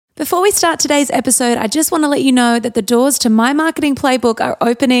Before we start today's episode, I just want to let you know that the doors to My Marketing Playbook are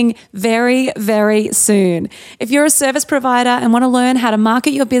opening very, very soon. If you're a service provider and want to learn how to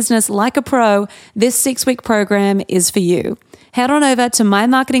market your business like a pro, this 6-week program is for you. Head on over to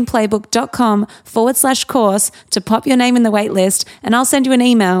mymarketingplaybook.com/course to pop your name in the wait list, and I'll send you an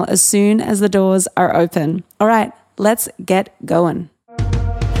email as soon as the doors are open. All right, let's get going.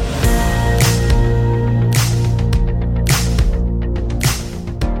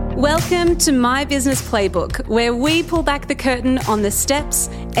 Welcome to My Business Playbook, where we pull back the curtain on the steps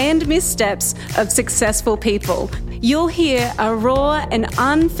and missteps of successful people. You'll hear a raw and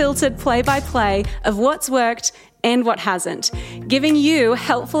unfiltered play-by-play of what's worked and what hasn't, giving you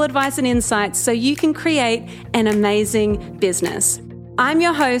helpful advice and insights so you can create an amazing business. I'm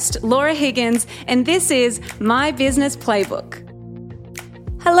your host, Laura Higgins, and this is My Business Playbook.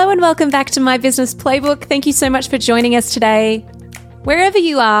 Hello and welcome back to My Business Playbook. Thank you so much for joining us today. Wherever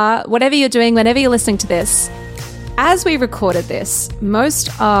you are, whatever you're doing, whenever you're listening to this, as we recorded this, most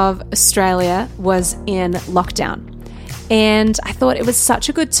of Australia was in lockdown. And I thought it was such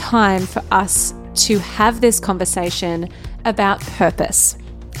a good time for us to have this conversation about purpose.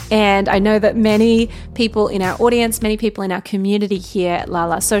 And I know that many people in our audience, many people in our community here at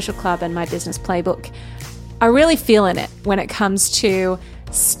Lala Social Club and My Business Playbook are really feeling it when it comes to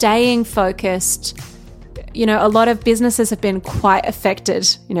staying focused. You know, a lot of businesses have been quite affected.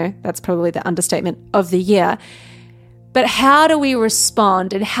 You know, that's probably the understatement of the year. But how do we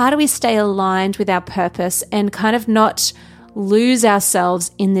respond and how do we stay aligned with our purpose and kind of not lose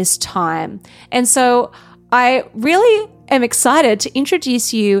ourselves in this time? And so I really am excited to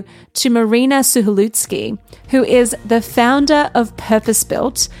introduce you to Marina Suholutsky, who is the founder of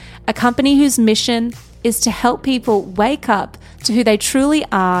PurposeBuilt, a company whose mission is to help people wake up to who they truly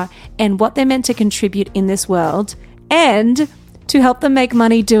are and what they're meant to contribute in this world, and to help them make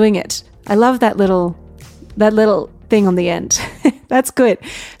money doing it. I love that little thing on the end. That's good.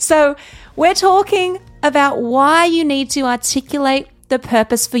 So we're talking about why you need to articulate the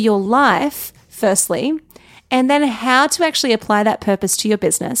purpose for your life, firstly, and then how to actually apply that purpose to your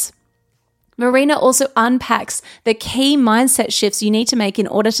business. Marina also unpacks the key mindset shifts you need to make in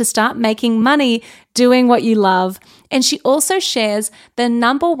order to start making money doing what you love. And she also shares the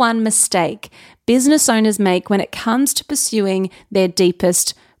number one mistake business owners make when it comes to pursuing their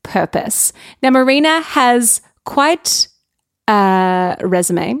deepest purpose. Now, Marina has quite a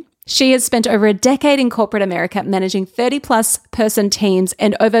resume. She has spent over a decade in corporate America managing 30-plus person teams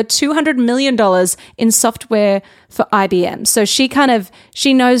and over $200 million in software for IBM. So she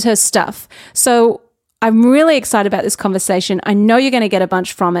knows her stuff. So I'm really excited about this conversation. I know you're going to get a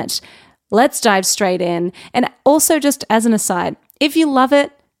bunch from it. Let's dive straight in. And also, just as an aside, if you love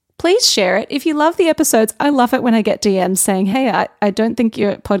it, please share it. If you love the episodes, I love it when I get DMs saying, hey, I don't think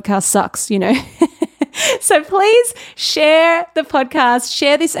your podcast sucks, you know. So please share the podcast,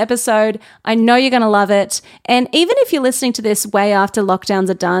 share this episode. I know you're going to love it. And even if you're listening to this way after lockdowns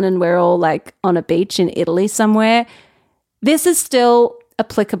are done and we're all like on a beach in Italy somewhere, this is still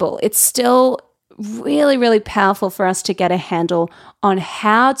applicable. It's still really, really powerful for us to get a handle on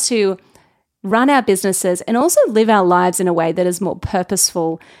how to run our businesses and also live our lives in a way that is more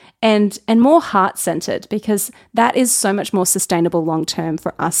purposeful and more heart-centered, because that is so much more sustainable long-term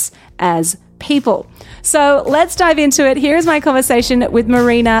for us as people. So let's dive into it. Here's my conversation with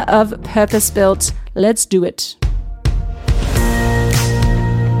Marina of PurposeBuilt. Let's do it.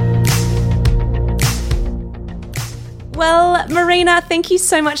 Well, Marina, thank you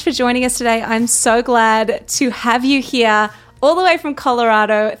so much for joining us today. I'm so glad to have you here all the way from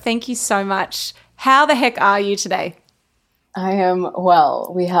Colorado. Thank you so much. How the heck are you today? I am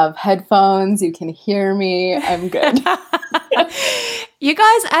well. We have headphones. You can hear me. I'm good. You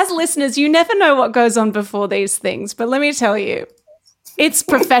guys, as listeners, you never know what goes on before these things. But let me tell you, it's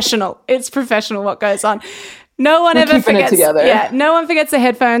professional. It's professional what goes on. No one ever forgets. Yeah, no one forgets the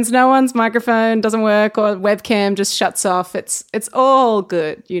headphones. No one's microphone doesn't work or webcam just shuts off. It's all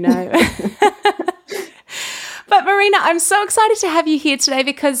good, you know. But Marina, I'm so excited to have you here today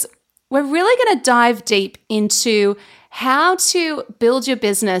because we're really going to dive deep into how to build your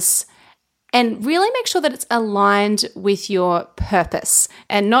business and really make sure that it's aligned with your purpose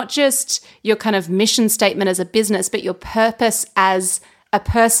and not just your kind of mission statement as a business, but your purpose as a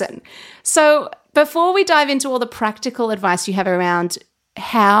person. So before we dive into all the practical advice you have around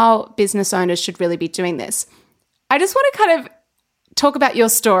how business owners should really be doing this, I just want to kind of talk about your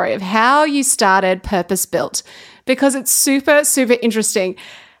story of how you started PurposeBuilt, because it's super, super interesting.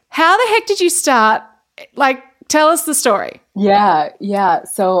 How the heck did you start? Like, tell us the story. Yeah.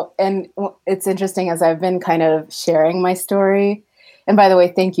 So, and it's interesting as I've been kind of sharing my story, And by the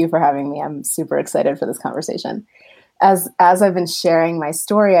way, thank you for having me. I'm super excited for this conversation. As I've been sharing my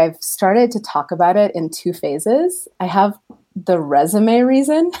story, I've started to talk about it in two phases. I have the resume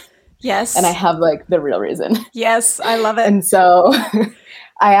reason. Yes. And I have like the real reason. Yes, I love it. And so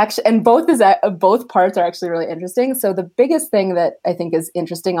both parts are actually really interesting. So the biggest thing that I think is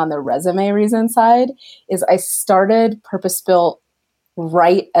interesting on the resume reason side is I started PurposeBuilt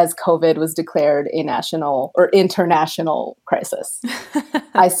right as COVID was declared a national or international crisis.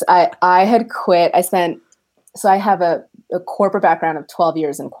 I had quit. I have a corporate background of 12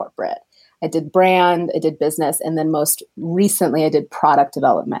 years in corporate. I did brand, I did business, and then most recently I did product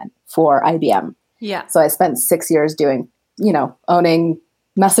development for IBM. Yeah. So I spent 6 years doing, owning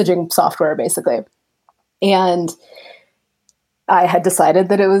messaging software basically. And I had decided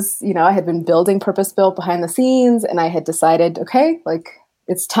that it was, I had been building PurposeBuilt behind the scenes, and I had decided, okay, like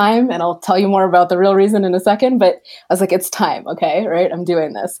it's time. And I'll tell you more about the real reason in a second, but I was like, it's time. Okay. Right. I'm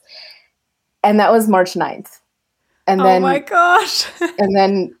doing this. And that was March 9th. And then, oh my gosh. and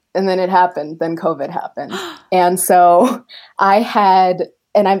then it happened. Then COVID happened. And so I had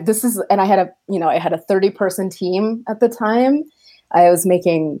a 30-person team at the time. I was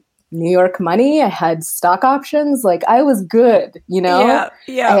making New York money. I had stock options. Like I was good, Yeah.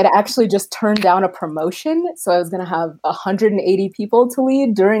 I had actually just turned down a promotion. So I was going to have 180 people to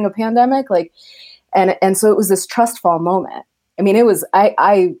lead during a pandemic. And so it was this trust fall moment. I mean,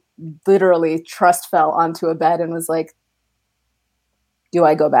 I literally trust fell onto a bed and was like, do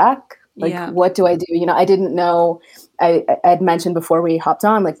I go back? What do I do? I didn't know, I had mentioned before we hopped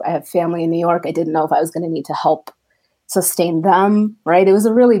on, like I have family in New York. I didn't know if I was going to need to help sustain them, right? It was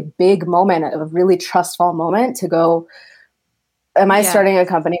a really big moment, a really trustful moment to go, am I starting a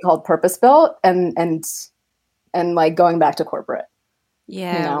company called PurposeBuilt and like going back to corporate?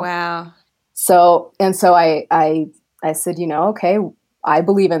 Yeah. Wow. So I said, okay, I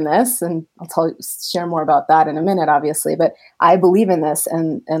believe in this, and I'll share more about that in a minute, obviously, but I believe in this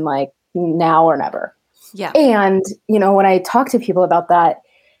and like now or never. Yeah. And, when I talk to people about that,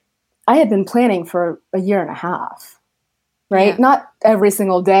 I had been planning for a year and a half, right? Yeah. Not every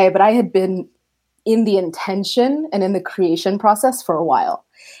single day, but I had been in the intention and in the creation process for a while.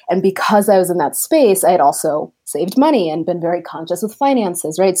 And because I was in that space, I had also saved money and been very conscious with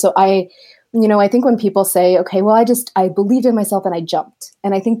finances, right? So I think when people say, okay, well, I believed in myself and I jumped.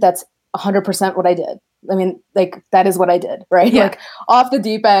 And I think that's 100% what I did. I mean, like that is what I did, right? Yeah. Like off the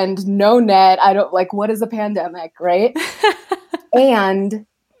deep end, no net. I don't like, what is a pandemic, right? and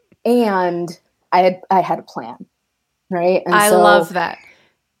I had a plan, right? And I love that.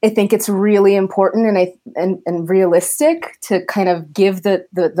 I think it's really important and realistic to kind of give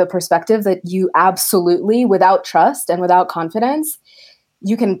the perspective that you absolutely, without trust and without confidence,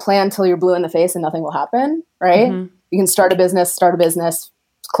 you can plan till you're blue in the face and nothing will happen, right? Mm-hmm. You can start a business,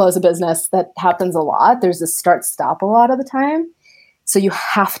 close a business. That happens a lot. There's a start-stop a lot of the time. So you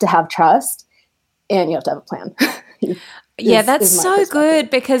have to have trust and you have to have a plan. That's so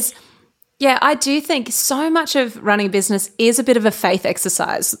good because, I do think so much of running a business is a bit of a faith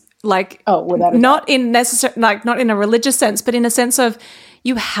exercise. Like, not in a religious sense, but in a sense of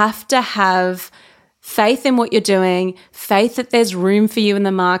you have to have faith in what you're doing, faith that there's room for you in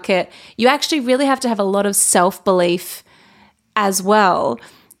the market. You actually really have to have a lot of self-belief as well.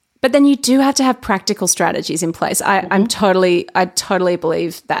 But then you do have to have practical strategies in place. I totally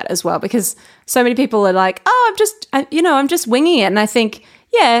believe that as well, because so many people are like, oh, I'm just winging it. And I think,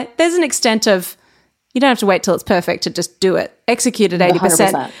 there's an extent of, you don't have to wait till it's perfect to just do it. Execute at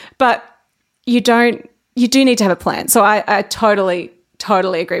 80%. 100%. But you do need to have a plan. So I totally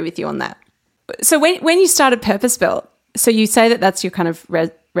agree with you on that. So when you started PurposeBuilt, so you say that's your kind of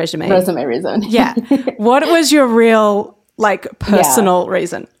resume reason. Yeah. What was your real personal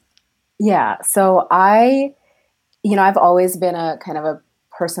reason? Yeah. So I've always been a kind of a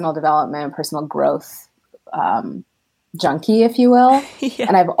personal development, personal growth junkie, if you will. Yeah.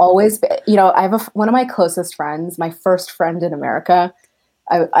 And I've always been, I have one of my closest friends, my first friend in America.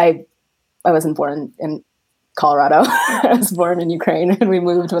 I wasn't born in Colorado. I was born in Ukraine and we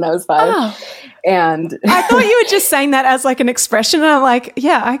moved when I was 5. Oh. And I thought you were just saying that as like an expression. And I'm like,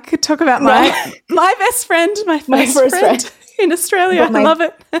 I could talk about my best friend, my first friend in Australia. I love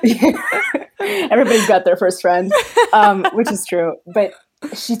it. Everybody's got their first friend, which is true. But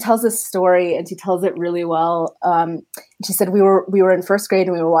she tells this story and she tells it really well. She said, we were in first grade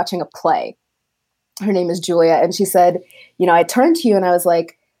and we were watching a play. Her name is Julia. And she said, I turned to you and I was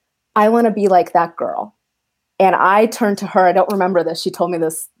like, I want to be like that girl. And I turned to her. I don't remember this. She told me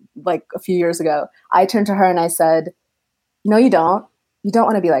this like a few years ago. I turned to her and I said, no, you don't. You don't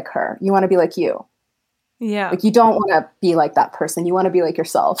want to be like her. You want to be like you. Yeah. Like, you don't want to be like that person. You want to be like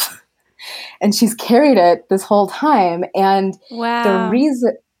yourself. And she's carried it this whole time. And Wow.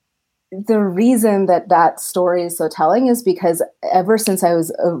 the reason that that story is so telling is because ever since I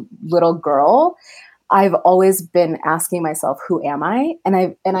was a little girl, I've always been asking myself, who am I? And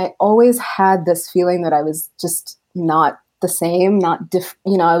I always had this feeling that I was just not the same, I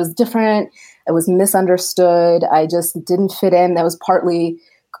was different. I was misunderstood. I just didn't fit in. That was partly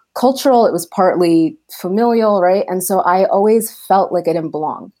cultural. It was partly familial, right? And so I always felt like I didn't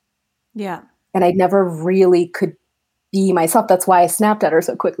belong. Yeah. And I never really could be myself. That's why I snapped at her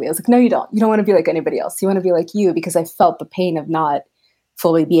so quickly. I was like, no, you don't. You don't want to be like anybody else. You want to be like you, because I felt the pain of not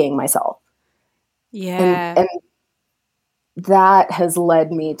fully being myself. Yeah. And that has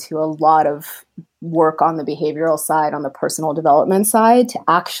led me to a lot of work on the behavioral side, on the personal development side, to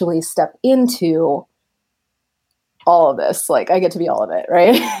actually step into all of this. Like, I get to be all of it,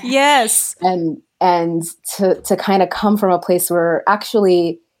 right? Yes. and to kind of come from a place where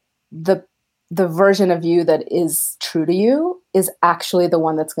actually the version of you that is true to you is actually the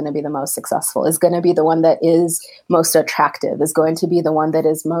one that's going to be the most successful, is going to be the one that is most attractive, is going to be the one that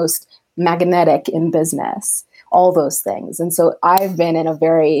is most magnetic in business, all those things. And so I've been in a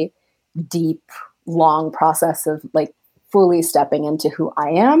very deep, long process of like fully stepping into who I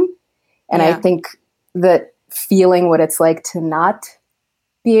am. And I think that feeling what it's like to not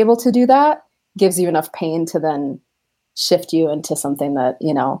be able to do that gives you enough pain to then shift you into something that,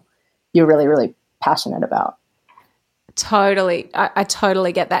 you're really, really passionate about. Totally. I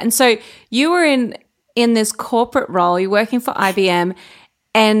totally get that. And so you were in this corporate role, you're working for IBM,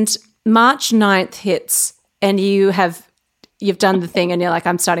 and March 9th hits and you've done the thing and you're like,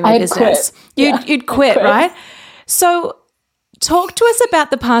 I'm starting my business. You'd quit, right? So talk to us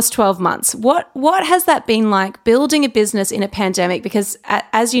about the past 12 months. What has that been like, building a business in a pandemic? Because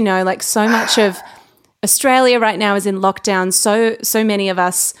as you know, like, so much of Australia right now is in lockdown. So many of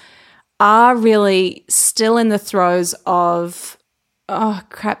us are really still in the throes of, oh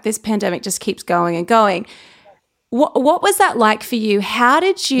crap, this pandemic just keeps going and going. What was that like for you? How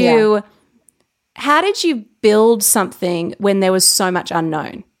did you build something when there was so much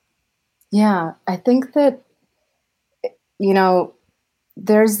unknown? Yeah, I think that,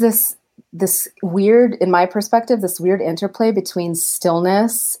 there's this weird, in my perspective, this weird interplay between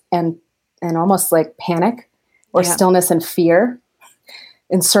stillness and almost like panic, or stillness and fear.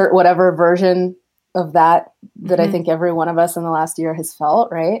 Insert whatever version of that I think every one of us in the last year has felt,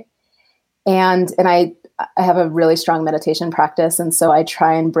 right? And I have a really strong meditation practice, and so I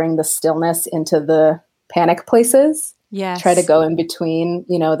try and bring the stillness into the panic places. Yes. Try to go in between,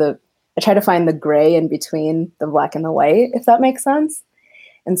 I try to find the gray in between the black and the white, if that makes sense.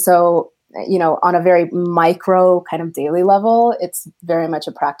 And so, on a very micro kind of daily level, it's very much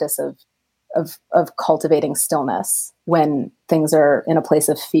a practice of cultivating stillness when things are in a place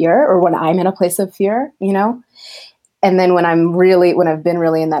of fear, or when I'm in a place of fear, and then when I've been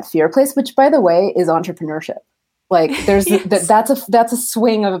really in that fear place, which, by the way, is entrepreneurship. Like, there's yes. that's a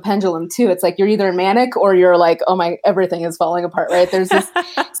swing of a pendulum too. It's like, you're either manic or you're like, oh my, everything is falling apart, right? There's this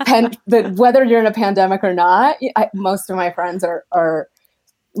that whether you're in a pandemic or not, most of my friends are,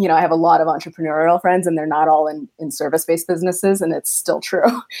 I have a lot of entrepreneurial friends, and they're not all in service-based businesses, and it's still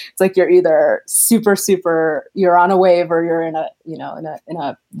true. It's like, you're either super, super, you're on a wave, or you're in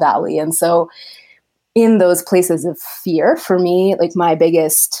a valley. And so in those places of fear, for me, like, my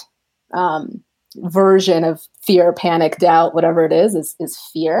biggest version of fear, panic, doubt, whatever it is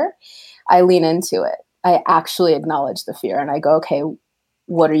fear. I lean into it. I actually acknowledge the fear, and I go, okay,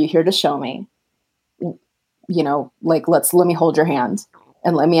 what are you here to show me? Like, let me hold your hand.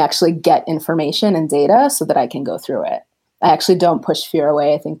 And let me actually get information and data so that I can go through it. I actually don't push fear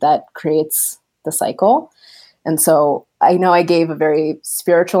away. I think that creates the cycle. And so I know I gave a very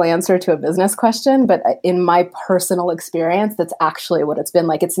spiritual answer to a business question, but in my personal experience, that's actually what it's been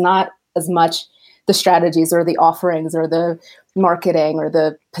like. It's not as much the strategies or the offerings or the marketing or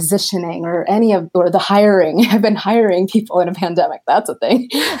the positioning or or the hiring. I've been hiring people in a pandemic. That's a thing.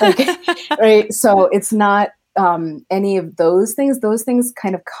 Right. So it's not any of those things. Those things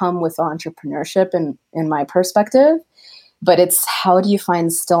kind of come with entrepreneurship, in my perspective, but it's, how do you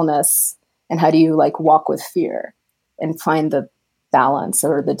find stillness, and how do you like walk with fear and find the balance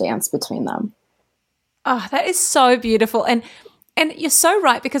or the dance between them? Oh, that is so beautiful. And you're so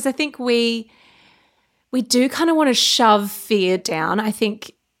right, because I think we do kind of want to shove fear down. I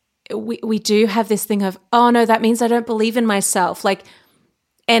think we do have this thing of, oh no, that means I don't believe in myself. Like,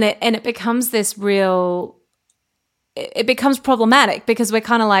 and it becomes this real, it becomes problematic, because we're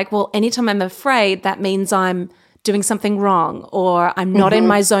kind of like, well, anytime I'm afraid, that means I'm doing something wrong, or I'm not in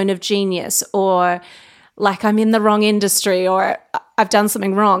my zone of genius, or like I'm in the wrong industry or I've done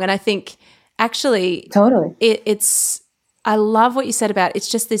something wrong. And I think actually totally it's I love what you said about it's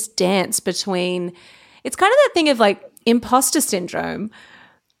just this dance between, it's kind of that thing of like imposter syndrome.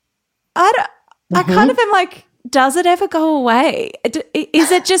 I kind of am like, does it ever go away?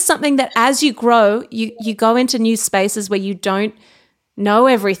 Is it just something that as you grow, you go into new spaces where you don't know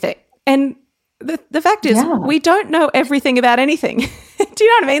everything? And the fact is, we don't know everything about anything. Do you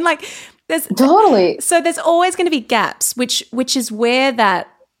know what I mean? Like, there's totally. So there's always going to be gaps, which is where that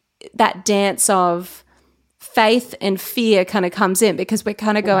dance of faith and fear kind of comes in, because we're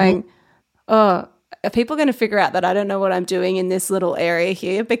kind of going, oh, are people going to figure out that I don't know what I'm doing in this little area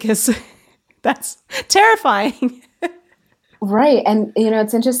here? Because that's terrifying. Right. And,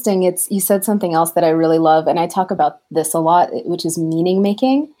 it's interesting. You said something else that I really love, and I talk about this a lot, which is meaning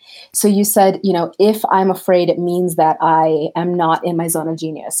making. So you said, if I'm afraid, it means that I am not in my zone of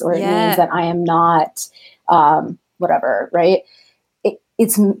genius, or it means that I am not whatever, right?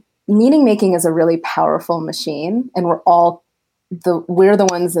 It's meaning making is a really powerful machine, and we're the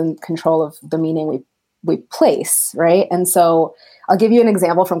ones in control of the meaning we place, right? And so I'll give you an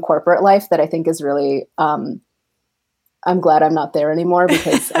example from corporate life that I think is really I'm glad I'm not there anymore,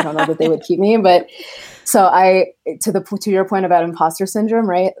 because I don't know that they would keep me. But so to your point about imposter syndrome,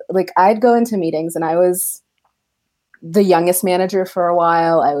 right? Like, I'd go into meetings and I was the youngest manager for a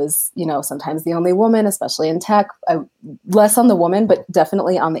while. I was, sometimes the only woman, especially in tech. Less on the woman, but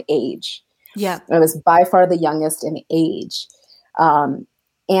definitely on the age. Yeah. I was by far the youngest in age.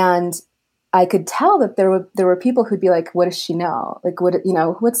 And I could tell that there were people who'd be like, what does she know? Like,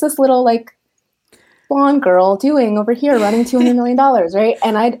 what's this little like blonde girl doing over here running $200 million, right?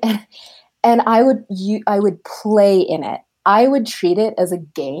 And I would play in it. I would treat it as a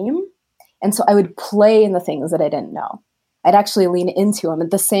game. And so I would play in the things that I didn't know. I'd actually lean into them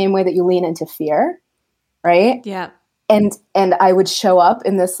the same way that you lean into fear, right? Yeah. And I would show up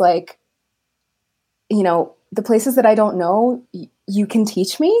in this, like, the places that I don't know, you can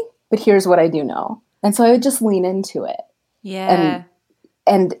teach me, but here's what I do know. And so I would just lean into it. Yeah.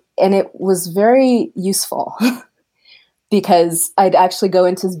 And it was very useful because I'd actually go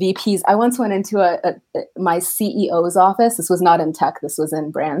into VPs. I once went into my CEO's office. This was not in tech. This was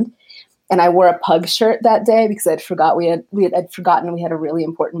in brand. And I wore a pug shirt that day because I'd forgotten we had a really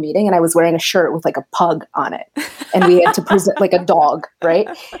important meeting, and I was wearing a shirt with like a pug on it. And we had to present like a dog, right?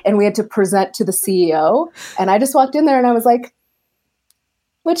 And we had to present to the CEO. And I just walked in there and I was like,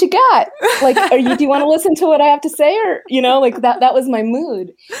 what you got? Like, do you want to listen to what I have to say? Or, like that was my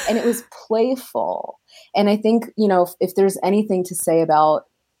mood. And it was playful. And I think, if there's anything to say about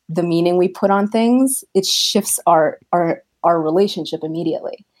the meaning we put on things, it shifts our relationship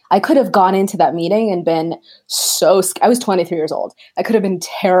immediately. I could have gone into that meeting and been I was 23 years old. I could have been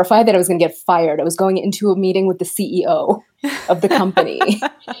terrified that I was going to get fired. I was going into a meeting with the CEO of the company.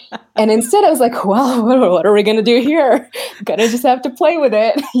 And instead I was like, well, what are we going to do here? Gonna just have to play with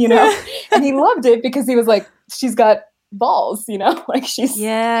it, And he loved it because he was like, she's got balls, like she's.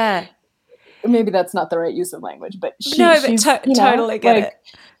 Yeah. Maybe that's not the right use of language, but totally get it.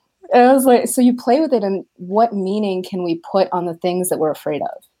 And I was like, so you play with it, and what meaning can we put on the things that we're afraid of?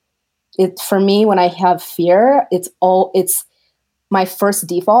 For me, when I have fear, it's my first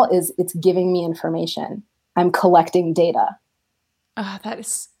default is it's giving me information. I'm collecting data. Oh,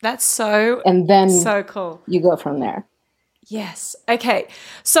 that's so, and then so cool. You go from there. Yes. Okay.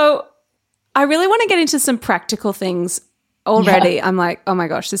 So I really want to get into some practical things already. Yeah. I'm like, oh my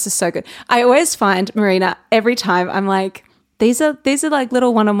gosh, this is so good. I always find, Marina, every time I'm like, these are like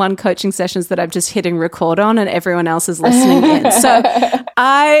little one-on-one coaching sessions that I'm just hitting record on and everyone else is listening in. So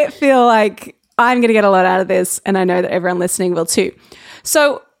I feel like I'm going to get a lot out of this, and I know that everyone listening will too.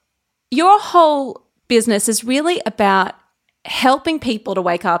 So your whole business is really about helping people to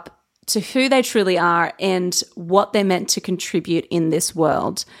wake up to who they truly are and what they're meant to contribute in this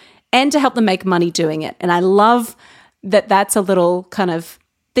world, and to help them make money doing it. And I love that that's a little kind of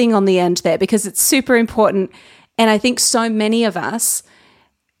thing on the end there, because it's super important. And I think so many of us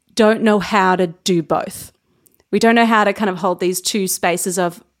don't know how to do both. We don't know how to kind of hold these two spaces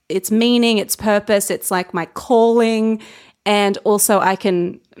of its meaning, its purpose, it's like my calling, and also I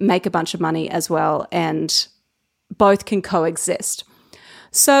can make a bunch of money as well, and both can coexist.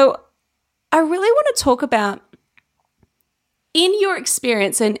 So I really want to talk about, in your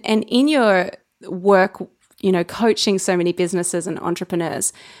experience and in your work, coaching so many businesses and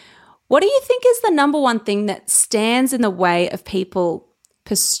entrepreneurs, what do you think is the number one thing that stands in the way of people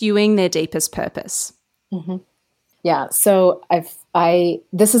pursuing their deepest purpose? Mm-hmm. Yeah. So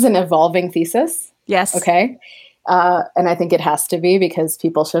this is an evolving thesis. Yes. Okay. And I think it has to be, because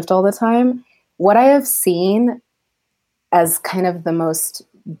people shift all the time. what I have seen as kind of the most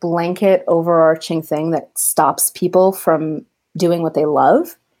blanket overarching thing that stops people from doing what they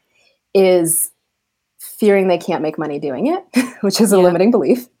love is fearing they can't make money doing it, which is a limiting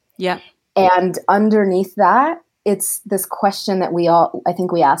belief. Yeah. And underneath that, it's this question that I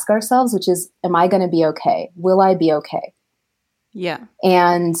think we ask ourselves, which is, am I going to be okay? Will I be okay? Yeah.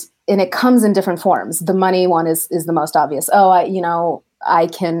 And it comes in different forms. The money one is the most obvious. Oh, I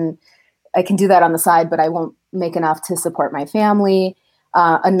can do that on the side, but I won't make enough to support my family.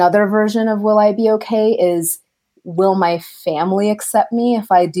 Another version of will I be okay is, will my family accept me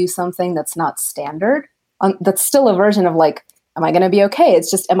if I do something that's not standard? That's still a version of like, am I going to be okay?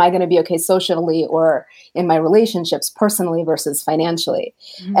 It's just, am I going to be okay socially or in my relationships, personally versus financially?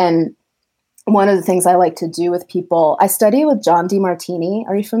 Mm-hmm. And one of the things I like to do with people, I study with John DeMartini.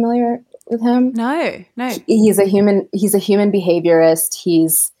 Are you familiar with him? No. He's a human behaviorist.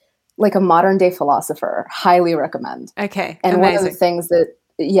 He's like a modern day philosopher. Highly recommend. Okay. And amazing. One of the things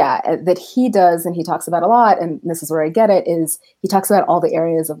that he does, and he talks about a lot, and this is where I get it, is he talks about all the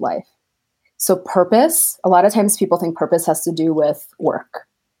areas of life. So purpose, a lot of times people think purpose has to do with work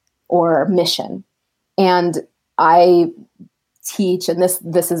or mission. And I teach, and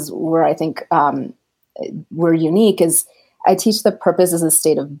this is where I think we're unique, is I teach that purpose is a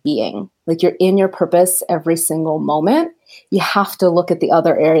state of being. Like, you're in your purpose every single moment. You have to look at the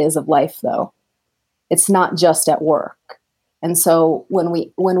other areas of life, though. It's not just at work. And so when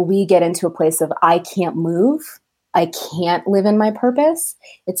we get into a place of, I can't move, I can't live in my purpose,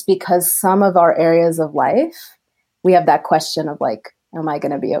 it's because some of our areas of life, we have that question of like, am I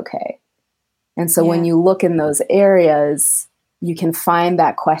going to be okay? And so when you look in those areas, you can find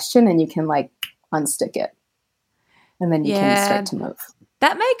that question and you can like unstick it. And then you can start to move.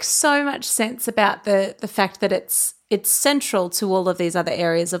 That makes so much sense about the fact that it's central to all of these other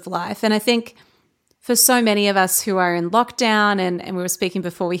areas of life. And I think for so many of us who are in lockdown, and we were speaking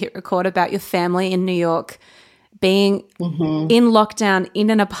before we hit record about your family in New York, being in lockdown in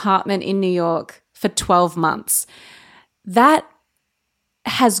an apartment in New York for 12 months, that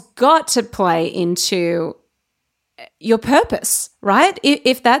has got to play into your purpose, right?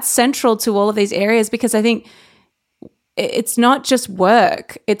 If that's central to all of these areas, because I think it's not just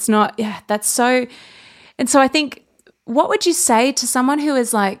work. It's not, that's so, and so I think, what would you say to someone who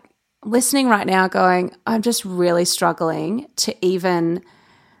is like listening right now going, I'm just really struggling to even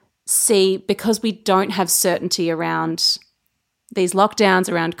see, because we don't have certainty around these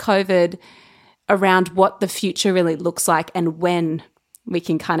lockdowns, around COVID, around what the future really looks like and when we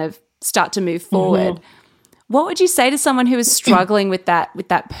can kind of start to move forward. What would you say to someone who is struggling with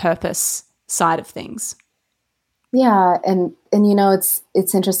that purpose side of things? Yeah. And you know,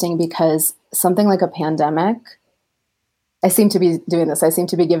 it's interesting because something like a pandemic, I seem to be doing this. I seem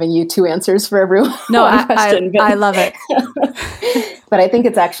to be giving you two answers for every No, question. I love it. But I think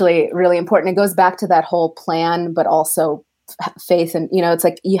it's actually really important. It goes back to that whole plan, but also faith. And, you know, it's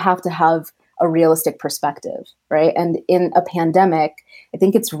like you have to have a realistic perspective, right? And in a pandemic, I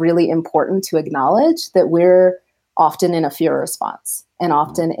think it's really important to acknowledge that we're often in a fear response and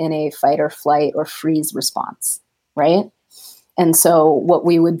often in a fight or flight or freeze response, right? And so what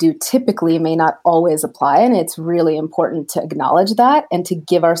we would do typically may not always apply. And it's really important to acknowledge that and to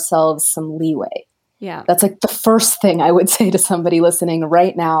give ourselves some leeway. Yeah. That's like the first thing I would say to somebody listening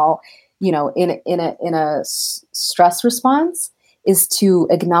right now, you know, in a stress response, is to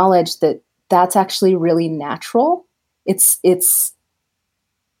acknowledge that that's actually really natural. It's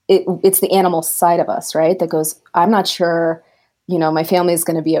the animal side of us, right? That goes, I'm not sure, you know, my family is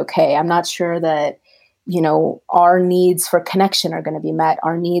going to be okay. I'm not sure that, you know, our needs for connection are going to be met.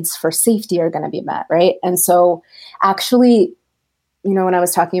 Our needs for safety are going to be met, right? And so actually, you know, when I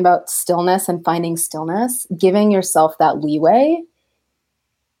was talking about stillness and finding stillness, giving yourself that leeway,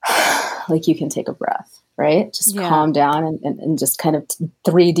 like you can take a breath, right? Just calm down and just kind of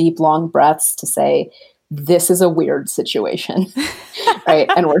 3 deep, long breaths to say, this is a weird situation, right?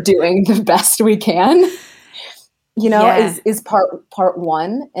 And we're doing the best we can. You know, is part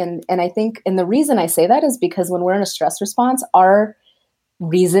one. And I think, and the reason I say that is because when we're in a stress response, our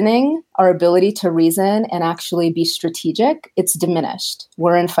reasoning, our ability to reason and actually be strategic, it's diminished.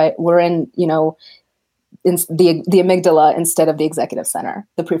 We're in, you know, in the amygdala instead of the executive center,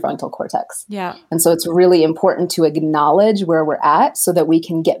 the prefrontal cortex. Yeah. And so it's really important to acknowledge where we're at so that we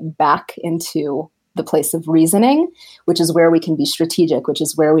can get back into the place of reasoning, which is where we can be strategic, which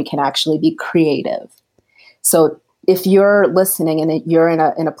is where we can actually be creative. So if you're listening and you're in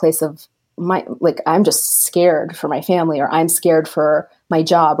a place of I'm just scared for my family, or I'm scared for my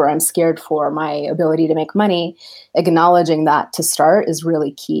job, or I'm scared for my ability to make money, acknowledging that to start is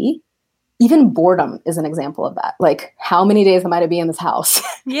really key, even boredom is an example of that. Like, how many days am I to be in this house?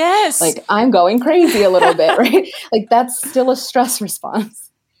 Yes. Like, I'm going crazy a little bit, right? Like, that's still a stress response.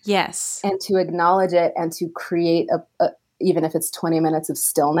 Yes. And to acknowledge it and to create even if it's 20 minutes of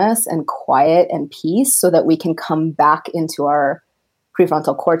stillness and quiet and peace, so that we can come back into our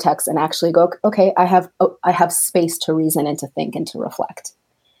prefrontal cortex and actually go, okay, I have space to reason and to think and to reflect.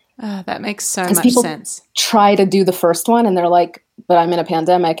 Oh, that makes so much people sense. Try to do the first one and they're like, but I'm in a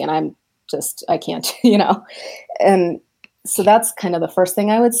pandemic and I can't, and so that's kind of the first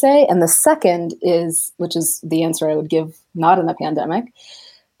thing I would say. And the second is, which is the answer I would give not in a pandemic,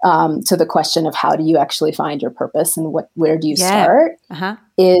 to the question of how do you actually find your purpose and where do you start,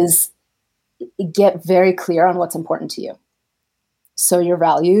 is get very clear on what's important to you. So your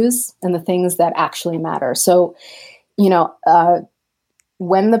values and the things that actually matter. So,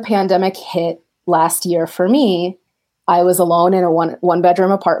 when the pandemic hit last year for me, I was alone in a one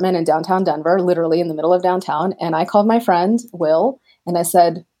bedroom apartment in downtown Denver, literally in the middle of downtown. And I called my friend, Will, and I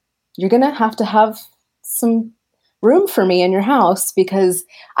said, you're going to have some room for me in your house because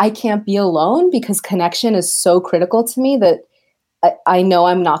I can't be alone, because connection is so critical to me that I know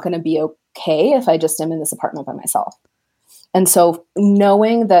I'm not going to be okay if I just am in this apartment by myself. And so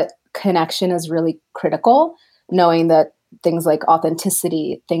knowing that connection is really critical, knowing that things like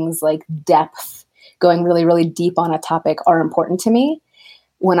authenticity, things like depth, going really, really deep on a topic are important to me.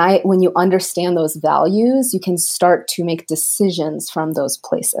 When you understand those values, you can start to make decisions from those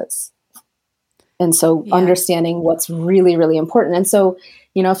places. And so understanding what's really, really important. And so,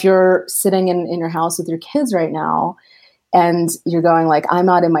 if you're sitting in your house with your kids right now and you're going like, I'm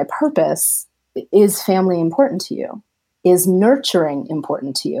not in my purpose, is family important to you? Is nurturing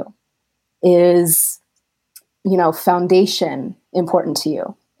important to you? Is, foundation important to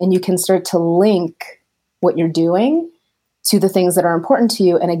you? And you can start to link what you're doing to the things that are important to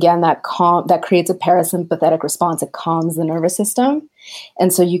you. And again, that creates a parasympathetic response. It calms the nervous system.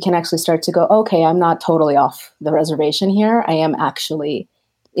 And so you can actually start to go, okay, I'm not totally off the reservation here. I am actually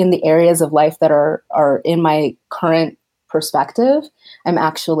in the areas of life that are in my current perspective. I'm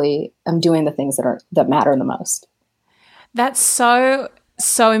doing the things that matter the most. That's so,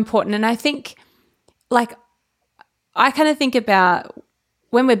 so important. And I think, I kind of think about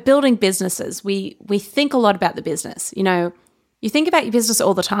when we're building businesses, we think a lot about the business. You think about your business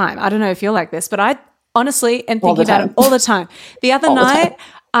all the time. I don't know if you're like this, but I honestly am thinking about it all the time. The other night,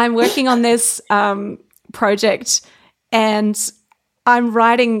 I'm working on this project and I'm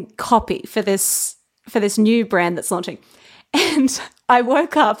writing copy for this new brand that's launching. And I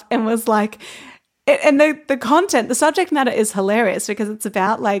woke up and was like, and the content, the subject matter is hilarious because it's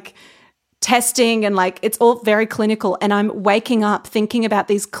about testing and it's all very clinical. And I'm waking up thinking about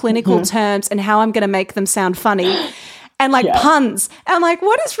these clinical terms and how I'm going to make them sound funny and puns. And I'm like,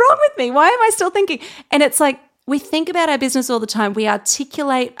 what is wrong with me? Why am I still thinking? And it's like, we think about our business all the time. We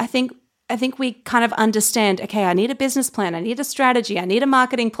articulate, I think we kind of understand, okay, I need a business plan. I need a strategy. I need a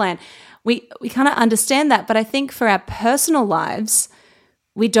marketing plan. We kind of understand that. But I think for our personal lives,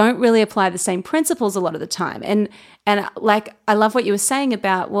 we don't really apply the same principles a lot of the time. And I love what you were saying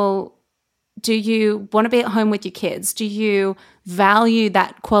about, well, do you want to be at home with your kids? Do you value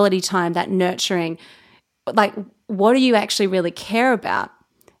that quality time, that nurturing? What do you actually really care about?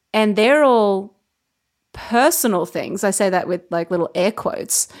 And they're all personal things. I say that with little air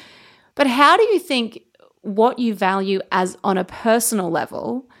quotes. But how do you think what you value as on a personal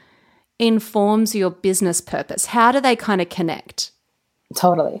level informs your business purpose? How do they kind of connect?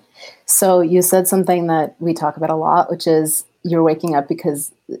 Totally. So you said something that we talk about a lot, which is you're waking up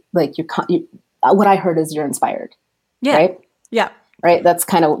because what I heard is you're inspired. Yeah. Right? Yeah. Right. That's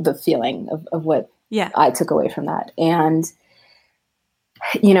kind of the feeling of what I took away from that. And,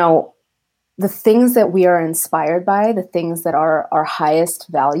 the things that we are inspired by, the things that are our highest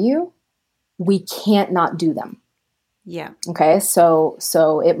value, we can't not do them. Yeah. Okay. So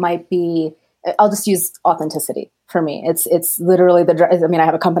it might be, I'll just use authenticity for me. It's literally I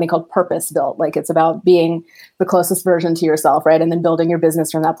have a company called PurposeBuilt. It's about being the closest version to yourself, right? And then building your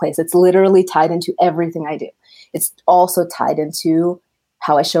business from that place. It's literally tied into everything I do. It's also tied into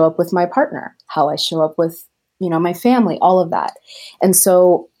how I show up with my partner, how I show up with, my family, all of that. And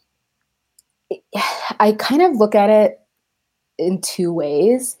so I kind of look at it in two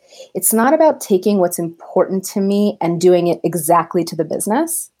ways. It's not about taking what's important to me and doing it exactly to the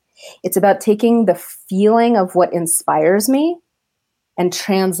business. It's about taking the feeling of what inspires me and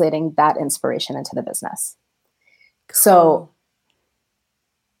translating that inspiration into the business. Cool. So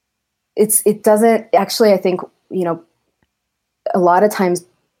it doesn't actually, I think, a lot of times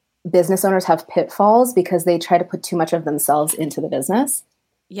business owners have pitfalls because they try to put too much of themselves into the business.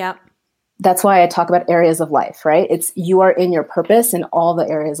 Yep. that's why I talk about areas of life, right? It's you are in your purpose in all the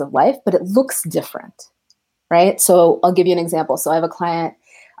areas of life, but it looks different, right? So I'll give you an example. So I have a client,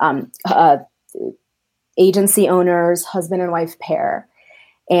 agency owners, husband and wife pair,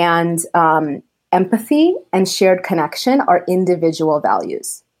 and empathy and shared connection are individual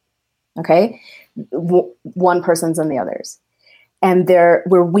values. Okay, one person's and the others, and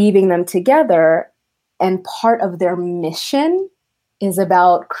we're weaving them together. And part of their mission is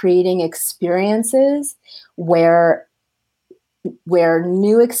about creating experiences where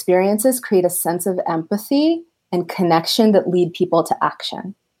new experiences create a sense of empathy and connection that lead people to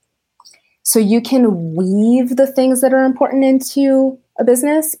action. So you can weave the things that are important into a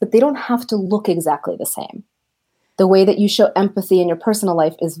business, but they don't have to look exactly the same. The way that you show empathy in your personal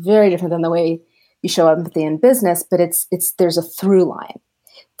life is very different than the way you show empathy in business, but there's a through line.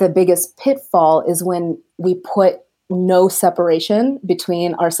 The biggest pitfall is when we put no separation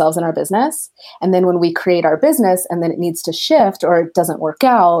between ourselves and our business. And then when we create our business and then it needs to shift or it doesn't work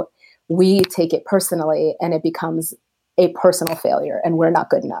out, we take it personally and it becomes a personal failure and we're not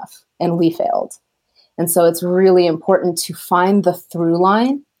good enough and we failed. And so it's really important to find the through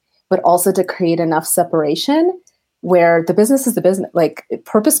line, but also to create enough separation where the business is the business. Like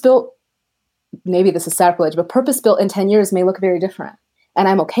purpose-built, maybe this is sacrilege, but purpose-built in 10 years may look very different. And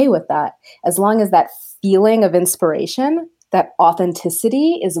I'm okay with that. As long as that feeling of inspiration, that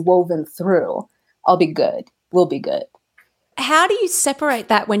authenticity is woven through, I'll be good. We'll be good. How do you separate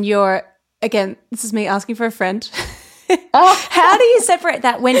that when you're, again, this is me asking for a friend. How do you separate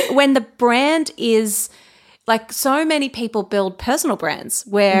that when the brand is like so many people build personal brands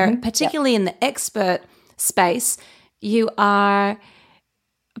where particularly in the expert space, you are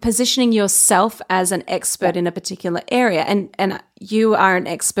positioning yourself as an expert in a particular area and you are an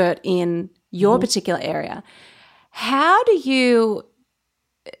expert in your particular area. How do you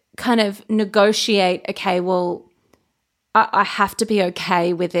kind of negotiate, okay, well, I have to be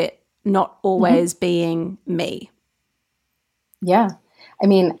okay with it not always being me? Yeah. I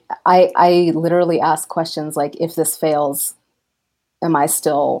mean, I literally ask questions like, if this fails, am I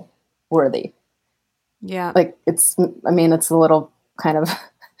still worthy? Yeah. Like it's a little kind of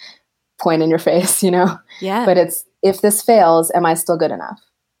point in your face, Yeah. But it's, if this fails, am I still good enough?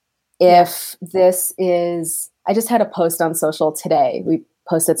 If this is, I just had a post on social today. We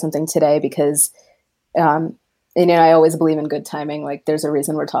posted something today because, I always believe in good timing. Like there's a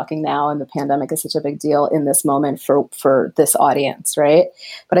reason we're talking now and the pandemic is such a big deal in this moment for this audience. Right.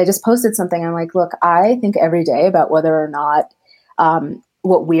 But I just posted something. I'm like, look, I think every day about whether or not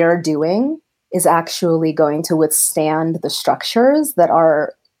what we are doing is actually going to withstand the structures that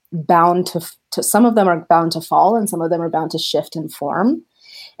are bound to some of them are bound to fall and some of them are bound to shift and form.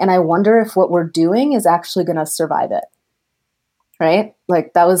 And I wonder if what we're doing is actually going to survive it. Right?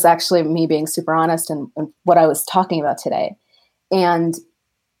 Like that was actually me being super honest and what I was talking about today. And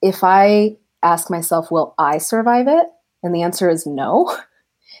if I ask myself, will I survive it? And the answer is no,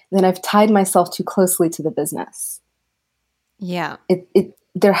 then I've tied myself too closely to the business. Yeah.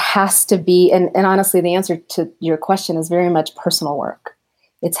 There has to be, and honestly, the answer to your question is very much personal work.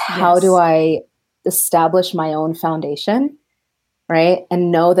 It's how do I establish my own foundation, right?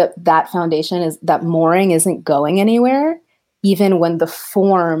 And know that foundation is, that mooring isn't going anywhere, even when the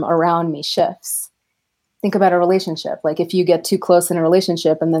form around me shifts. Think about a relationship. Like if you get too close in a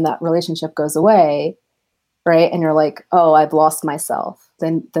relationship and then that relationship goes away, right? And you're like, oh, I've lost myself.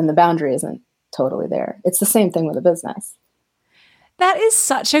 Then the boundary isn't totally there. It's the same thing with a business. That is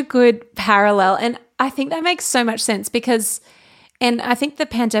such a good parallel. And I think that makes so much sense because, and I think the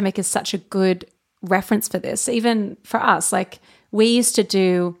pandemic is such a good reference for this, even for us. Like we used to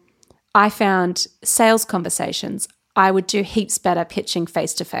do, I found sales conversations, I would do heaps better pitching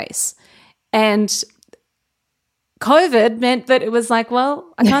face-to-face. And COVID meant that it was like,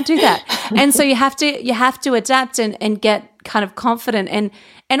 well, I can't do that. And so you have to adapt and get kind of confident. And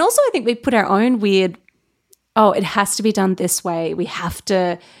also I think we put our own weird, it has to be done this way. We have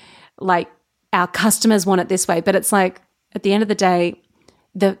to, like, our customers want it this way. But it's like, at the end of the day,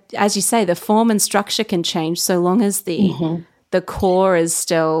 as you say, the form and structure can change so long as the core is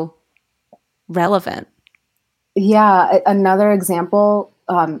still relevant. Yeah. Another example,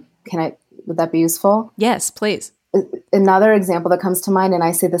 would that be useful? Yes, please. Another example that comes to mind, and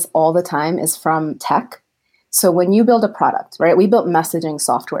I say this all the time, is from tech. So when you build a product, right, we built messaging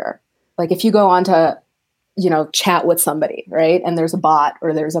software. Like if you go on to, chat with somebody, right, and there's a bot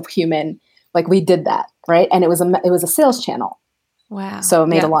or there's a human, like we did that, right? And it was a sales channel. Wow. So it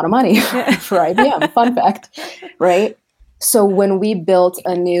made a lot of money for IBM. Fun fact, right? So when we built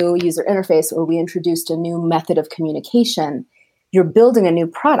a new user interface or we introduced a new method of communication, you're building a new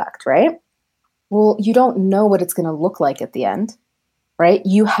product, right? Well, you don't know what it's going to look like at the end, right?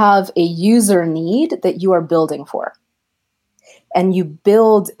 You have a user need that you are building for. And you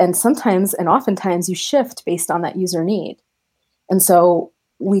build, and sometimes and oftentimes you shift based on that user need. And so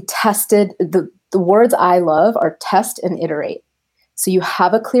we tested, the words I love are test and iterate. So you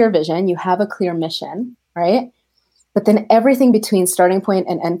have a clear vision, you have a clear mission, right? But then everything between starting point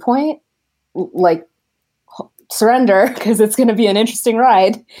and end point, like surrender, because it's going to be an interesting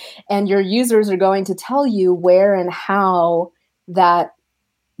ride. And your users are going to tell you where and how that,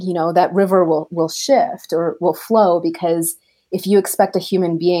 that river will shift or will flow. Because if you expect a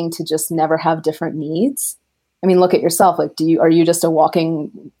human being to just never have different needs, I mean, look at yourself. Like, are you just a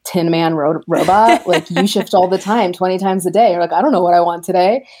walking Tin Man robot? Like, you shift all the time, 20 times a day. You're like, I don't know what I want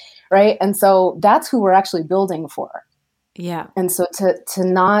today. Right. And so that's who we're actually building for. Yeah. And so to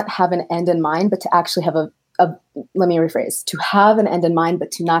not have an end in mind, but to actually have let me rephrase, to have an end in mind, but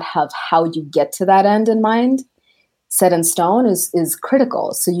to not have how you get to that end in mind set in stone is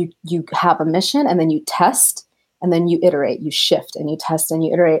critical. So you have a mission, and then you test, and then you iterate, you shift, and you test, and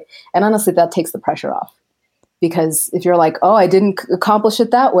you iterate. And honestly, that takes the pressure off. Because if you're like, oh, I didn't accomplish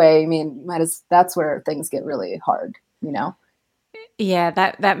it that way, I mean, that's where things get really hard, Yeah,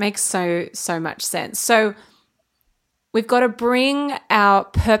 that makes so much sense. So we've got to bring our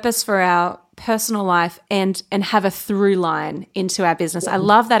purpose for our personal life and have a through line into our business. I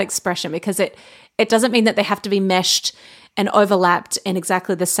love that expression, because it doesn't mean that they have to be meshed and overlapped and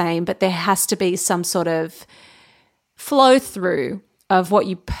exactly the same, but there has to be some sort of flow through of what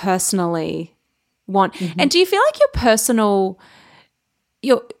you personally want. Mm-hmm. And do you feel like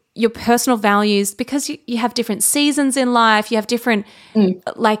your personal values, because you have different seasons in life, you have different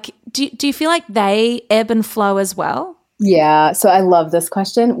like do you feel like they ebb and flow as well? Yeah. So I love this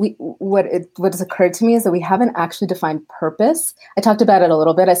question. What has occurred to me is that we haven't actually defined purpose. I talked about it a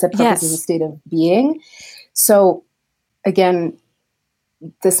little bit. I said purpose is a state of being. So again,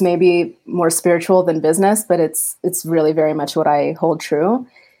 this may be more spiritual than business, but it's really very much what I hold true.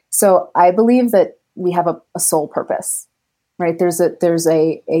 So I believe that we have a soul purpose, right? There's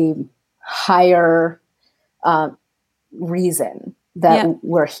a higher reason that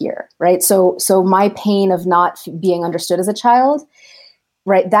we're here, right? So my pain of not being understood as a child,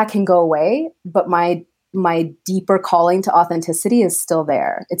 right, that can go away, but my deeper calling to authenticity is still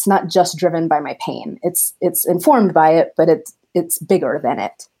there. It's not just driven by my pain. It's informed by it, but it's bigger than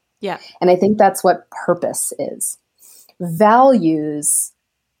it. Yeah. And I think that's what purpose is. Values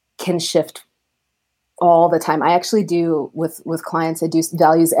can shift all the time. I actually do with clients, I do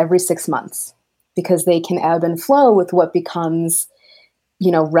values every 6 months, because they can ebb and flow with what becomes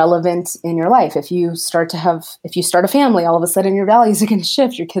relevant in your life. If you start a family, all of a sudden your values are going to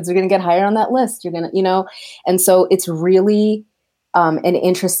shift. Your kids are going to get higher on that list. You're going to, and so it's really an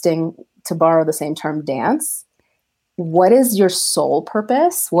interesting, to borrow the same term, dance. What is your soul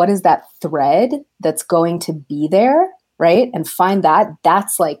purpose? What is that thread that's going to be there? Right. And find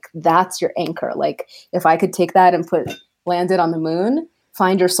that's your anchor. Like, if I could take that and land it on the moon,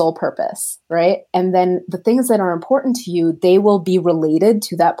 find your soul purpose, right? And then the things that are important to you, they will be related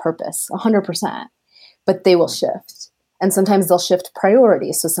to that purpose 100%, but they will shift. And sometimes they'll shift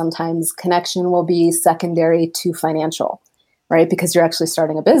priority. So sometimes connection will be secondary to financial, right? Because you're actually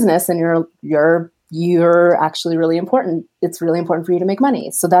starting a business and you're actually really important. It's really important for you to make money.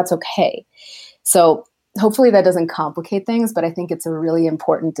 So that's okay. So hopefully that doesn't complicate things, but I think it's a really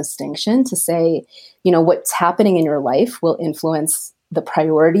important distinction to say, what's happening in your life will influence the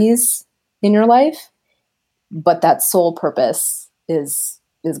priorities in your life, but that soul purpose is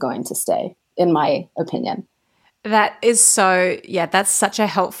going to stay, in my opinion. That is that's such a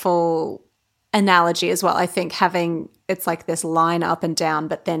helpful analogy as well. I think it's like this line up and down,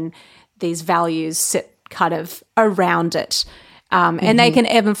 but then these values sit kind of around it. And they can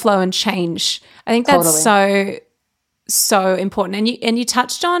ebb and flow and change. I think that's so important. And you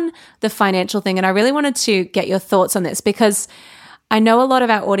touched on the financial thing, and I really wanted to get your thoughts on this, because I know a lot of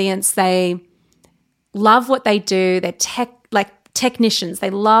our audience, they love what they do. They're technicians. They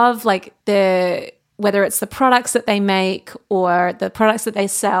love whether it's the products that they make or the products that they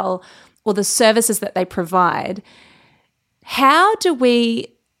sell or the services that they provide. How do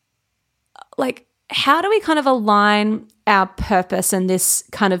we kind of align our purpose and this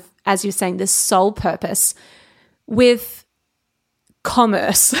kind of, as you're saying, this soul purpose with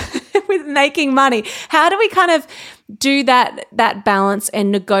commerce, with making money? How do we kind of do that balance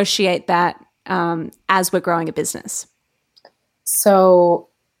and negotiate that as we're growing a business? So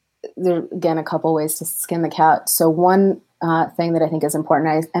there are, again, a couple ways to skin the cat. So one thing that I think is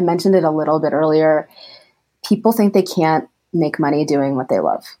important, I mentioned it a little bit earlier, people think they can't make money doing what they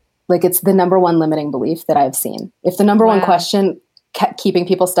love. Like it's the number one limiting belief that I've seen. If the number one question keeping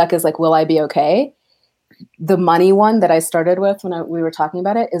people stuck is like, will I be okay? The money one that I started with when we were talking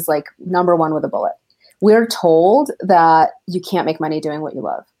about it is like number one with a bullet. We're told that you can't make money doing what you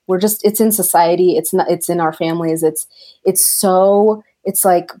love. It's in society. It's in our families. It's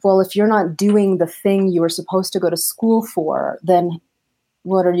like, well, if you're not doing the thing you were supposed to go to school for, then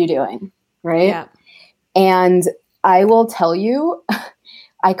what are you doing? Right. Yeah. And I will tell you,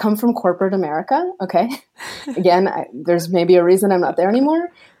 I come from corporate America. Okay. Again, there's maybe a reason I'm not there anymore,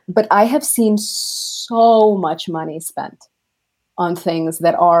 but I have seen so much money spent on things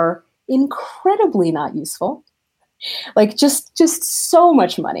that are incredibly not useful. Like just so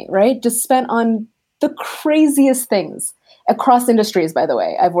much money, right? Just spent on the craziest things across industries, by the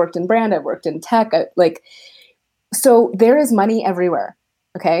way. I've worked in brand, I've worked in tech, so there is money everywhere.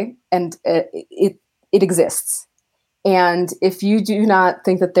 Okay. And it exists. And if you do not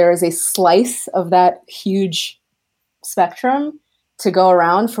think that there is a slice of that huge spectrum to go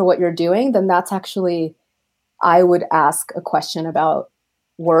around for what you're doing, then that's actually, I would ask a question about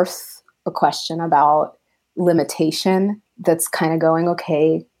worth, a question about limitation that's kind of going,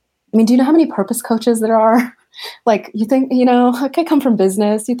 okay. I mean, do you know how many purpose coaches there are? Like, you think, like I come from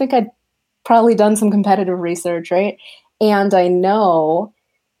business, you think I'd probably done some competitive research, right? And I know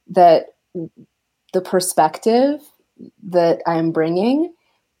that the perspective that I'm bringing,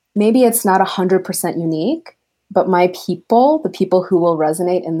 maybe it's not 100% unique, but my people, the people who will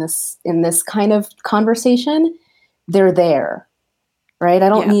resonate in this kind of conversation, they're there, right? I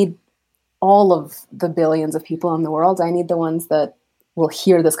don't need all of the billions of people in the world. I need the ones that will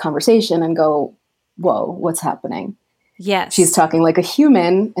hear this conversation and go, whoa, what's happening? Yes. She's talking like a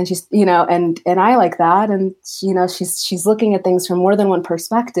human, and she's, and I like that. And, she's looking at things from more than one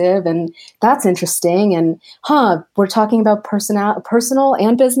perspective, and that's interesting. And, we're talking about personal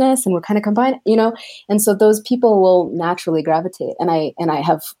and business, and we're kind of combined, and so those people will naturally gravitate. And I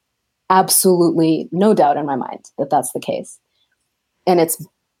have absolutely no doubt in my mind that that's the case. And it's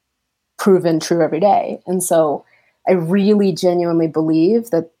proven true every day. And so I really genuinely believe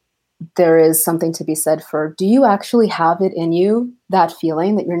that there is something to be said for, do you actually have it in you, that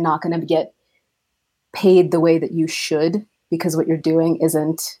feeling that you're not going to get paid the way that you should because what you're doing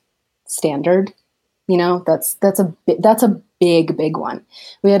isn't standard? That's a big one.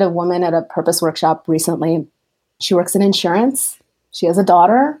 We had a woman at a purpose workshop recently. She works in insurance. She has a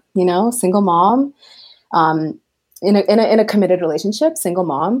daughter, single mom, in a committed relationship, single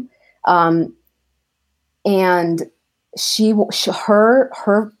mom. And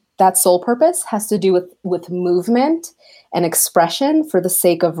her that soul purpose has to do with movement and expression for the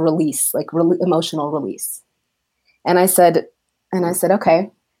sake of release, like emotional release. And I said,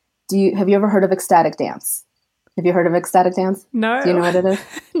 okay, have you ever heard of ecstatic dance? Have you heard of ecstatic dance? No. Do you know what it is?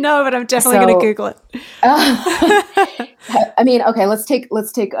 No, but I'm definitely going to Google it. I mean, okay, let's take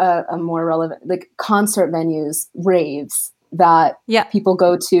a more relevant, like concert venues, raves that people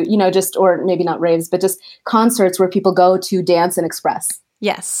go to, or maybe not raves, but just concerts where people go to dance and express.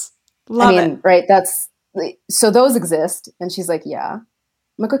 Yes. Love it. Right. So those exist. And she's like, yeah. I'm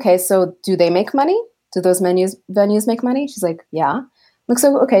like, okay, so do they make money? Do those venues make money? She's like, yeah. I'm like,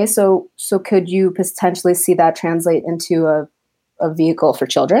 so, okay. So could you potentially see that translate into a vehicle for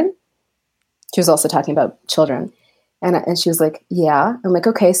children? She was also talking about children. And she was like, yeah. I'm like,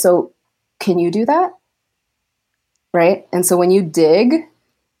 okay, so can you do that? Right. And so when you dig,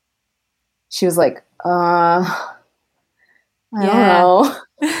 she was like, I don't know.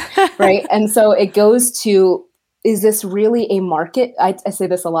 Right. And so it goes to, is this really a market? I say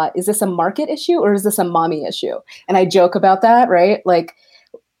this a lot. Is this a market issue or is this a mommy issue? And I joke about that, right? Like,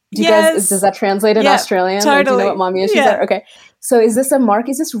 does that translate in Australian? Totally. Like, do you know what mommy issues are? Okay. So is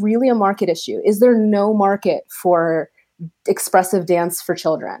this really a market issue? Is there no market for expressive dance for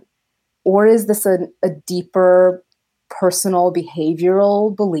children? Or is this a deeper personal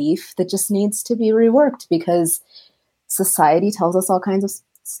behavioral belief that just needs to be reworked because society tells us all kinds of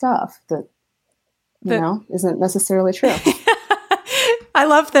stuff that isn't necessarily true. I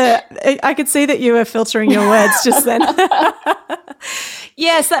love that. I could see that you were filtering your words just then.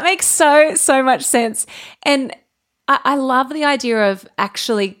 Yes, that makes so much sense. And I love the idea of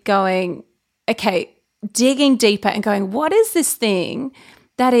actually going, okay, digging deeper and going, what is this thing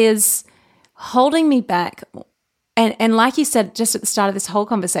that is holding me back? And like you said, just at the start of this whole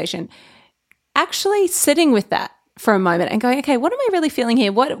conversation, actually sitting with that for a moment and going, okay, what am I really feeling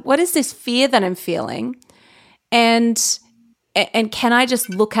here? What is this fear that I'm feeling? And can I just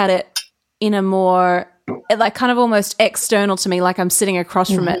look at it in a more, like kind of almost external to me, like I'm sitting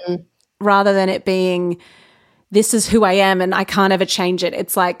across from it, rather than it being, this is who I am and I can't ever change it.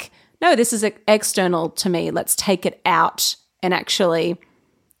 It's like, no, this is external to me. Let's take it out and actually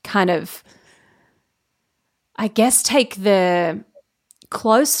kind of, I guess, take the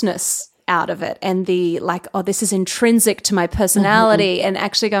closeness out of it and the like, oh, this is intrinsic to my personality, and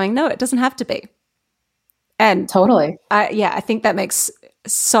actually going, no, it doesn't have to be. And totally. I think that makes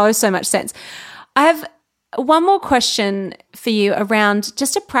so much sense. I have one more question for you around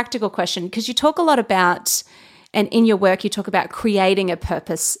just a practical question, because you talk a lot about, and in your work, you talk about creating a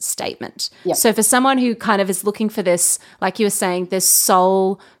purpose statement. Yep. So for someone who kind of is looking for this, like you were saying, this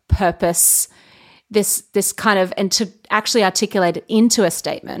soul purpose, this kind of, and to actually articulate it into a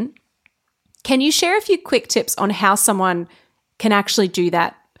statement, can you share a few quick tips on how someone can actually do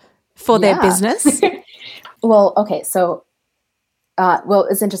that for their business? Well, okay. So,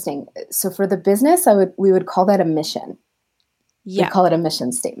 it's interesting. So for the business, we would call that a mission. Yeah. We call it a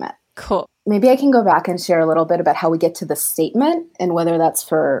mission statement. Cool. Maybe I can go back and share a little bit about how we get to the statement and whether that's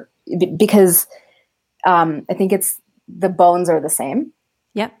because I think the bones are the same.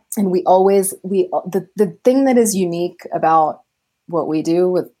 Yep. And the thing that is unique about what we do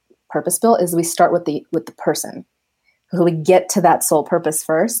with PurposeBuilt is we start with the person. So we get to that soul purpose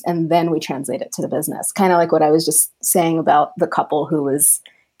first, and then we translate it to the business. Kind of like what I was just saying about the couple who was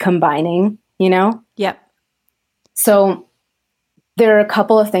combining, Yep. So there are a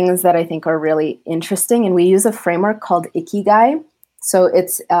couple of things that I think are really interesting, and we use a framework called Ikigai. So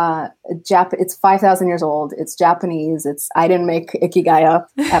it's it's 5,000 years old. It's Japanese. I didn't make Ikigai up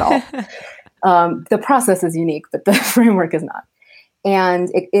at all. The process is unique, but the framework is not. And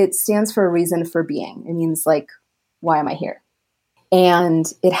it stands for a reason for being. It means like, why am I here? And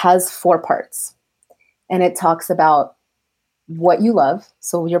it has 4 parts. And it talks about what you love,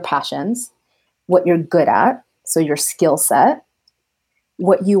 so your passions, what you're good at, so your skill set,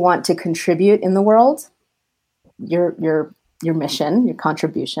 what you want to contribute in the world, your mission, your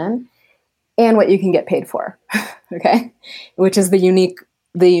contribution, and what you can get paid for. Okay? Which is the unique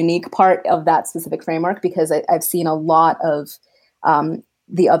part of that specific framework, because I've seen a lot of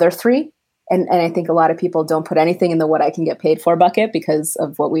the other 3. And I think a lot of people don't put anything in the what I can get paid for bucket because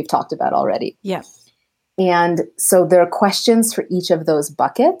of what we've talked about already. Yeah. And so there are questions for each of those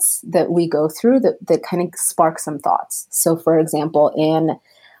buckets that we go through that kind of spark some thoughts. So for example,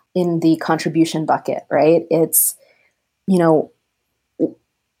 in the contribution bucket, right? It's,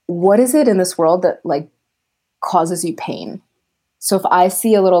 what is it in this world that like causes you pain? So if I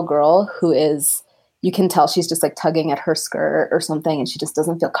see a little girl who is, you can tell she's just like tugging at her skirt or something, and she just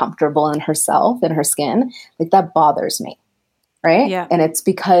doesn't feel comfortable in herself, in her skin, like that bothers me. Right. Yeah. And it's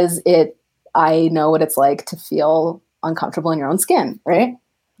because I know what it's like to feel uncomfortable in your own skin. Right.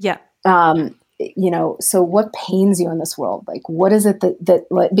 Yeah. So what pains you in this world? Like, what is it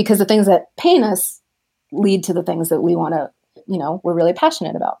that because the things that pain us lead to the things that we want to, we're really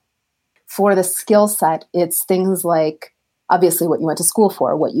passionate about. For the skill set, it's things like, obviously what you went to school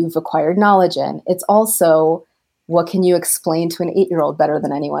for, what you've acquired knowledge in. It's also, what can you explain to an 8-year-old better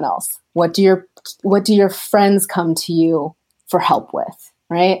than anyone else? What do your friends come to you for help with,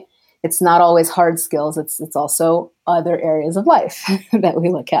 right? It's not always hard skills. It's also other areas of life that we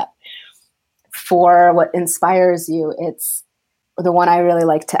look at. For what inspires you, it's the one I really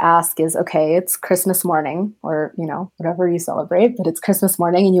like to ask is, okay, it's Christmas morning, or, whatever you celebrate, but it's Christmas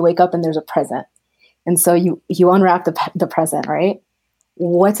morning and you wake up and there's a present. And so you unwrap the present, right?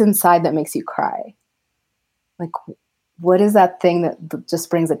 What's inside that makes you cry? Like, what is that thing that just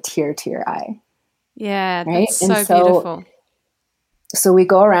brings a tear to your eye? Yeah, right? that's so beautiful. So we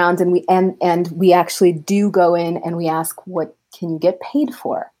go around and we actually do go in and we ask, what can you get paid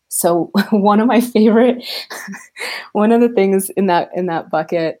for? So one of the things in that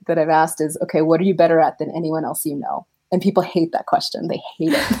bucket that I've asked is, okay, what are you better at than anyone else you know? And people hate that question. They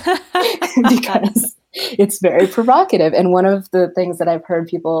hate it because it's very provocative. And one of the things that I've heard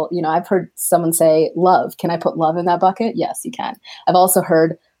people, I've heard someone say, love. Can I put love in that bucket? Yes, you can. I've also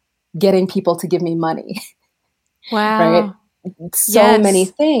heard getting people to give me money. Wow. Right? So many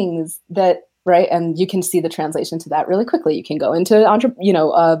things that, right? And you can see the translation to that really quickly. You can go into,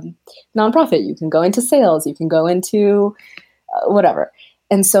 nonprofit. You can go into sales. You can go into whatever.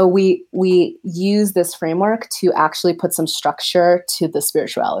 And so we use this framework to actually put some structure to the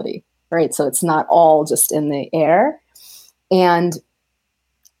spirituality, right? So it's not all just in the air. And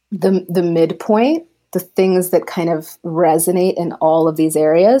the midpoint, the things that kind of resonate in all of these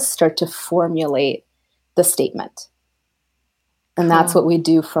areas start to formulate the statement. And that's what we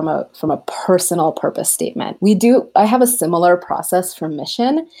do from a personal purpose statement. I have a similar process for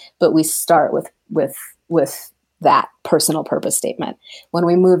mission, but we start with that personal purpose statement. When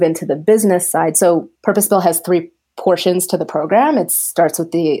we move into the business side, so PurposeBuilt has portions to the program. It starts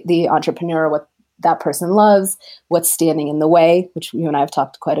with the entrepreneur, what that person loves, what's standing in the way, which you and I have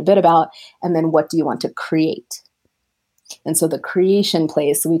talked quite a bit about, and then what do you want to create? And so the creation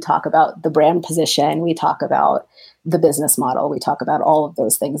place, we talk about the brand position, we talk about the business model, we talk about all of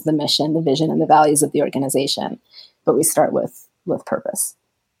those things, the mission, the vision, and the values of the organization. But we start with purpose.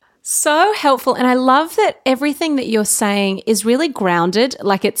 So helpful. And I love that everything that you're saying is really grounded.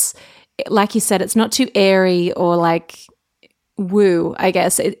 Like it's, like you said, it's not too airy or like woo, I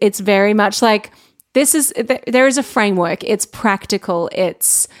guess. It's very much like there is a framework. It's practical.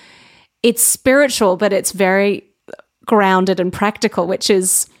 It's spiritual, but it's very grounded and practical, which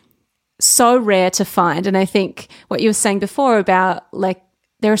is so rare to find. And I think what you were saying before about like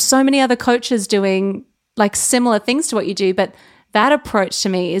there are so many other coaches doing like similar things to what you do, but that approach to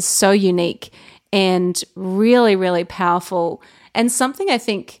me is so unique and really, really powerful, and something I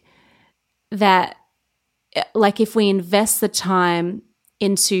think that like if we invest the time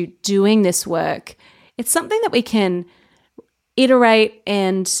into doing this work, it's something that we can iterate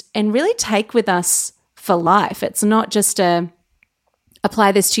and really take with us for life. It's not just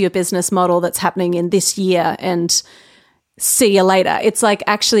apply this to your business model that's happening in this year and see you later. It's like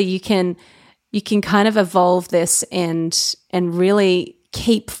actually you can kind of evolve this and really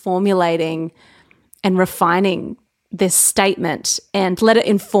keep formulating and refining this statement and let it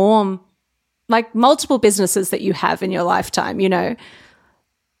inform like multiple businesses that you have in your lifetime, you know?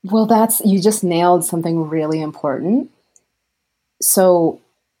 Well, you just nailed something really important. So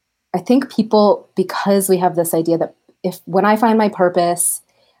I think people, because we have this idea that when I find my purpose,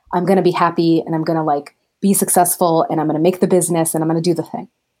 I'm going to be happy and I'm going to like be successful and I'm going to make the business and I'm going to do the thing,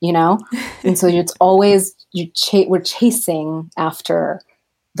 you know? And so it's always, we're chasing after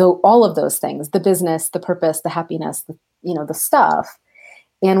all of those things, the business, the purpose, the happiness, the stuff.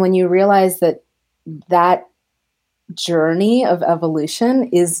 And when you realize that journey of evolution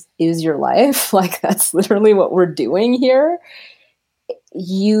is your life, like that's literally what we're doing here,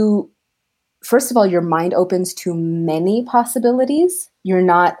 first of all, your mind opens to many possibilities. You're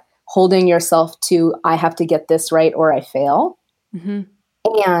not holding yourself to, I have to get this right or I fail. Mm-hmm.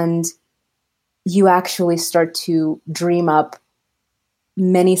 And you actually start to dream up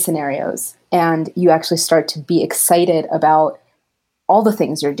many scenarios, and you actually start to be excited about all the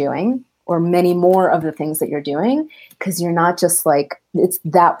things you're doing or many more of the things that you're doing, because you're not just like, it's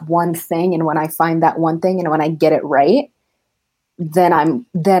that one thing. And when I find that one thing and when I get it right, then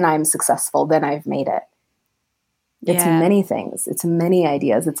I'm successful. Then I've made it. It's many things. It's many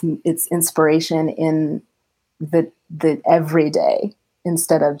ideas. It's inspiration in the everyday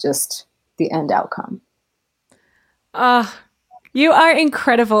instead of just the end outcome. You are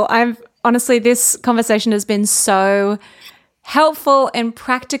incredible. Honestly, this conversation has been so helpful and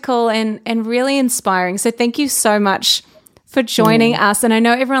practical and really inspiring. So thank you so much for joining us. And I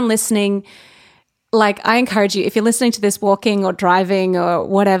know everyone listening, like I encourage you, if you're listening to this walking or driving or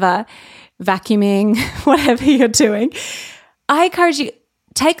whatever, vacuuming, whatever you're doing, I encourage you,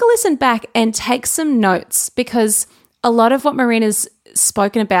 take a listen back and take some notes, because a lot of what Marina's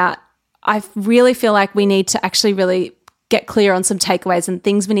spoken about, I really feel like we need to actually really get clear on some takeaways and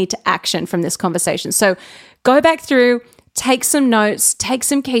things we need to action from this conversation. So go back through, take some notes, take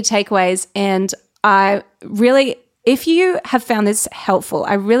some key takeaways, and if you have found this helpful,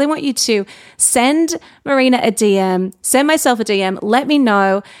 I really want you to send Marina a DM, send myself a DM, let me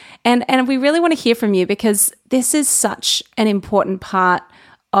know. And we really want to hear from you, because this is such an important part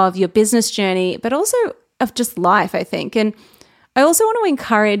of your business journey, but also of just life, I think. And I also want to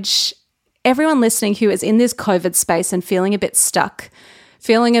encourage everyone listening who is in this COVID space and feeling a bit stuck,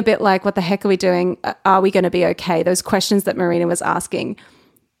 feeling a bit like, what the heck are we doing? Are we going to be okay? Those questions that Marina was asking.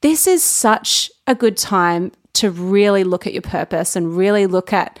 This is such a good time to really look at your purpose and really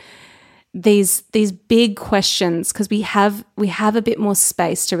look at these big questions, because we have a bit more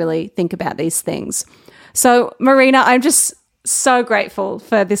space to really think about these things. So Marina, I'm just so grateful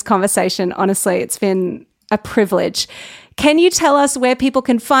for this conversation. Honestly, it's been a privilege. Can you tell us where people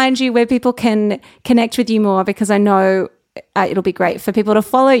can find you, where people can connect with you more? Because I know it'll be great for people to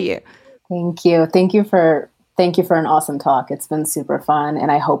follow you. Thank you. Thank you for an awesome talk. It's been super fun, and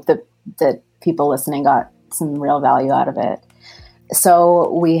I hope that people listening got some real value out of it. So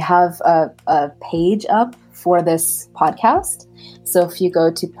we have a page up for this podcast. So if you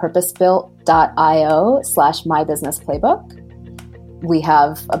go to purposebuilt.io/mybusinessplaybook, we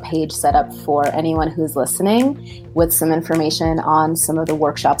have a page set up for anyone who's listening with some information on some of the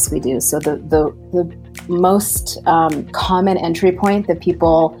workshops we do. So the most common entry point that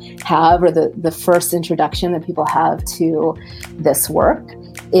people have, or the first introduction that people have to this work,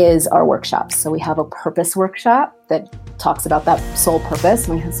 is our workshops. So we have a purpose workshop that talks about that soul purpose.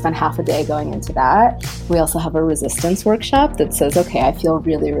 And we spend half a day going into that. We also have a resistance workshop that says, okay, I feel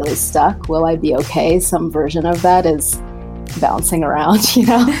really, really stuck. Will I be okay? Some version of that is bouncing around, you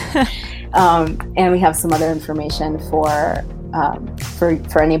know? And we have some other information for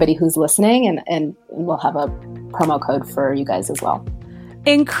anybody who's listening, and we'll have a promo code for you guys as well.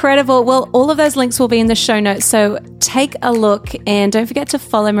 Incredible. Well, all of those links will be in the show notes, so take a look, and don't forget to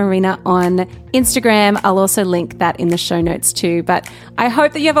follow Marina on Instagram. I'll also link that in the show notes too. But I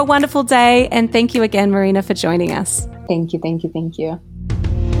hope that you have a wonderful day, and thank you again, Marina, for joining us. Thank you.